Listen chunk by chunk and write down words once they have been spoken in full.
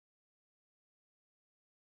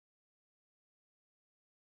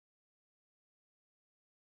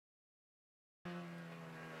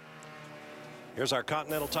Here's our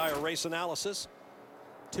Continental Tire race analysis.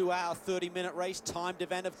 2-hour, 30-minute race, timed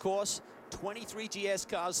event, of course. 23 GS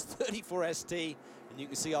cars, 34 ST, and you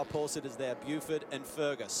can see our pole sitters there, Buford and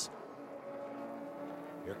Fergus.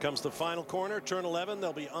 Here comes the final corner, turn 11.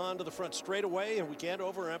 They'll be on to the front straightaway, and we can't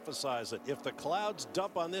overemphasize it. If the clouds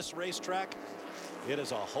dump on this racetrack, it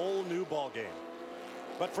is a whole new ball game.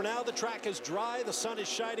 But for now, the track is dry, the sun is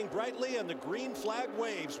shining brightly, and the green flag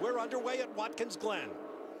waves. We're underway at Watkins Glen.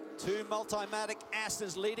 Two Multimatic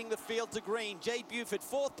Astons leading the field to green. Jade Buford,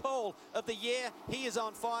 fourth pole of the year. He is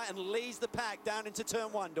on fire and leads the pack down into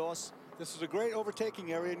turn one, Doss. This is a great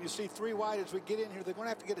overtaking area, and you see three wide as we get in here. They're going to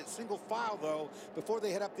have to get it single file, though, before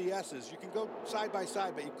they head up the S's. You can go side by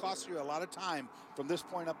side, but it costs you a lot of time from this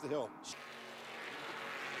point up the hill.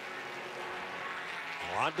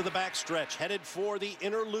 On to the backstretch, headed for the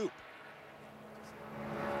inner loop.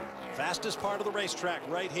 Fastest part of the racetrack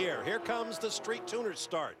right here. Here comes the Street Tuners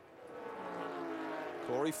start.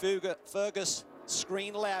 Corey Fergus,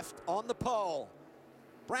 screen left on the pole.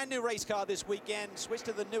 Brand new race car this weekend. Switched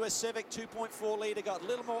to the newest Civic 2.4 liter. Got a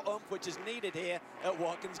little more oomph, which is needed here at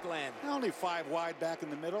Watkins Glen. Only 5 wide back in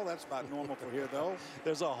the middle. That's about normal for here, though.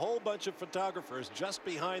 There's a whole bunch of photographers just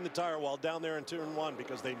behind the tire wall down there in turn one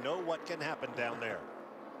because they know what can happen down there.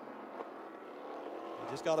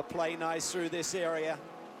 You just got to play nice through this area.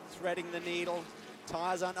 Threading the needle.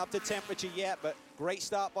 Tires aren't up to temperature yet, but great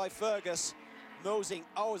start by Fergus. Nosing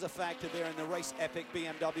always a factor there in the race epic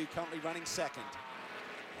BMW, currently running second.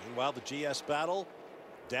 Meanwhile, the GS battle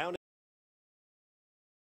down.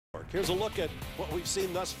 Here's a look at what we've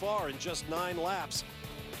seen thus far in just 9 laps.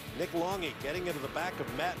 Nick Longy getting into the back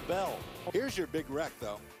of Matt Bell. Here's your big wreck,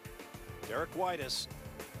 though. Derek Whitus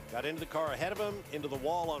got into the car ahead of him, into the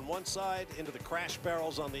wall on one side, into the crash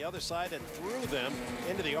barrels on the other side, and threw them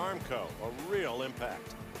into the Armco. A real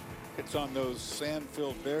impact. It's on those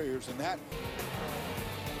sand-filled barriers, and that.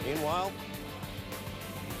 Meanwhile,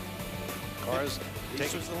 cars.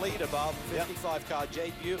 This was the leader, Bob. 55 car,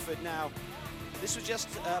 Jade Buford. Now, this was just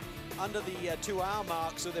under the 2-hour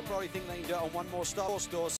mark, so they probably think they can do it on one more stop.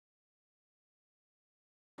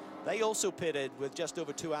 They also pitted with just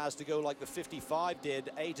over 2 hours to go, like the 55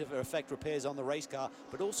 did, 8 of effect repairs on the race car,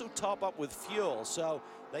 but also top up with fuel. So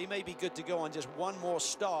they may be good to go on just one more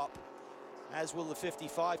stop, as will the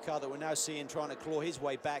 55 car that we're now seeing trying to claw his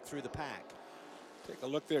way back through the pack. Take a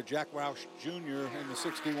look there. Jack Roush Jr. in the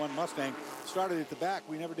 61 Mustang started at the back.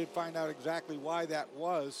 We never did find out exactly why that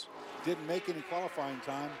was. Didn't make any qualifying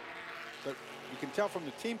time, but you can tell from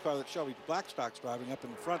the team car that Shelby Blackstock's driving up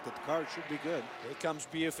in the front that the car should be good. Here comes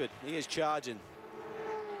Buford. He is charging.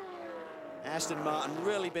 Aston Martin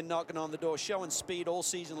really been knocking on the door, showing speed all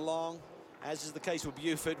season long, as is the case with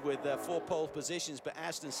Buford with 4 pole positions, but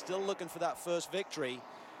Aston's still looking for that first victory.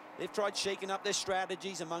 They've tried shaking up their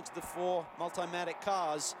strategies amongst the 4 Multimatic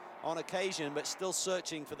cars on occasion, but still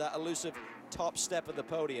searching for that elusive top step of the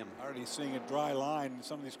podium. Already seeing a dry line.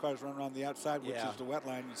 Some of these cars run around the outside, which is the wet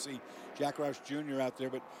line. You see Jack Roush Jr. out there,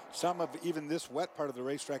 but some of even this wet part of the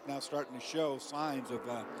racetrack now starting to show signs of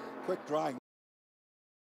quick drying.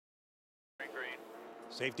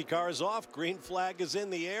 Safety car is off, green flag is in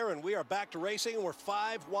the air, and we are back to racing, and we're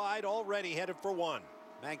 5 wide already, headed for 1.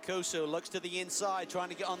 Mancuso looks to the inside, trying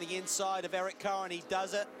to get on the inside of Eric Carr, and he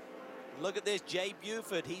does it. Look at this, Jay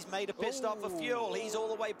Buford. He's made a pit stop for fuel. He's all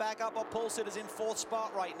the way back up. Our pole sitter's in 4th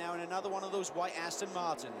spot right now in another one of those white Aston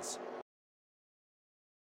Martins.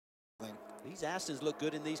 These Astons look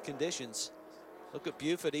good in these conditions. Look at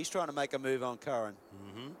Buford. He's trying to make a move on Curran.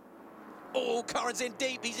 Oh, Curran's in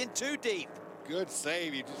deep. He's in too deep. Good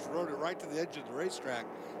save. He just rode it right to the edge of the racetrack.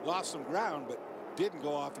 Lost some ground, but didn't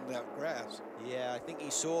go off into that grass. Yeah, I think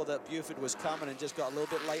he saw that Buford was coming and just got a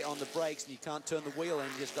little bit late on the brakes, and you can't turn the wheel in.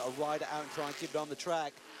 You just got to ride it out and try and keep it on the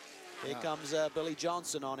track. Here comes Billy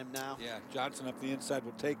Johnson on him now. Yeah, Johnson up the inside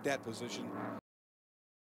will take that position.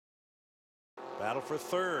 Battle for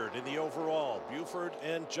 3rd in the overall, Buford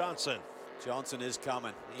and Johnson. Johnson is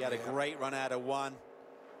coming. He had a great run out of 1.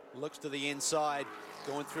 Looks to the inside,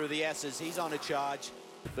 going through the S's. He's on a charge.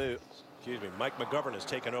 Excuse me, Mike McGovern has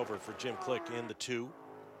taken over for Jim Click in the 2.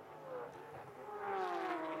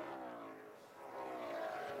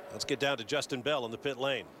 Let's get down to Justin Bell in the pit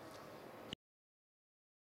lane.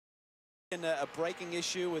 In a braking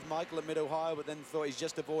issue with Michael at Mid-Ohio, but then thought he's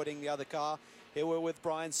just avoiding the other car. Here we're with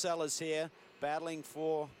Brian Sellers here, battling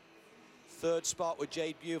for 3rd spot with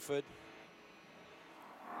Jade Buford.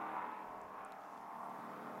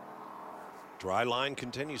 Dry line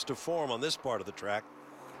continues to form on this part of the track.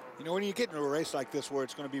 You know, when you get into a race like this where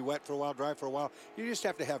it's going to be wet for a while, dry for a while, you just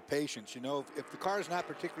have to have patience. You know, if the car is not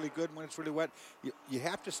particularly good when it's really wet, you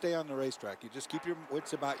have to stay on the racetrack. You just keep your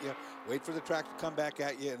wits about you, wait for the track to come back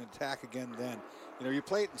at you and attack again then. You know, you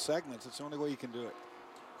play it in segments. It's the only way you can do it.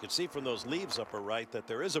 You can see from those leaves upper right that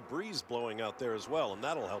there is a breeze blowing out there as well, and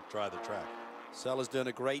that'll help dry the track. Sellers doing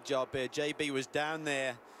a great job here. JB was down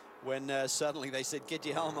there when suddenly they said, get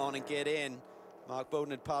your helmet on and get in. Mark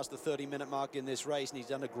Bowden had passed the 30-minute mark in this race, and he's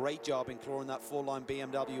done a great job in clawing that four-line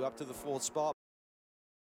BMW up to the 4th spot.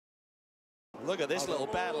 Look at this little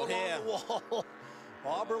battle here.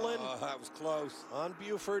 Oberlin. That was close. On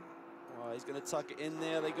Buford. Oh, he's going to tuck it in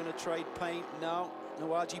there. They're going to trade paint. No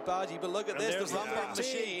argy-bargy, but look at And this, the there's run bump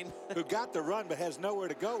machine. Who got the run but has nowhere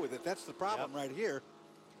to go with it. That's the problem right here.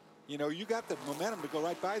 You know, you got the momentum to go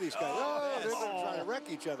right by these guys. They're going to try to wreck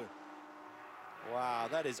each other. Wow,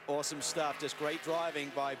 that is awesome stuff. Just great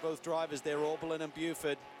driving by both drivers there, Oberlin and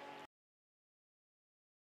Buford.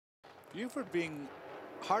 Buford being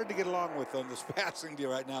hard to get along with on this passing deal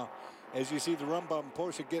right now. As you see the run bump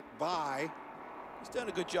Porsche get by. He's done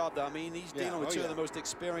a good job, though. I mean, he's dealing with two of the most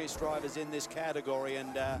experienced drivers in this category,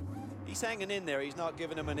 and he's hanging in there. He's not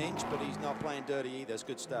giving him an inch, but he's not playing dirty either. It's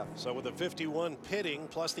good stuff. So with the 51 pitting,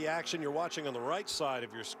 plus the action you're watching on the right side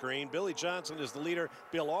of your screen, Billy Johnson is the leader.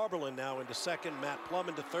 Bill Oberlin now into second. Matt Plum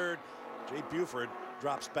into third. Jay Buford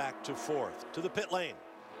drops back to 4th. To the pit lane.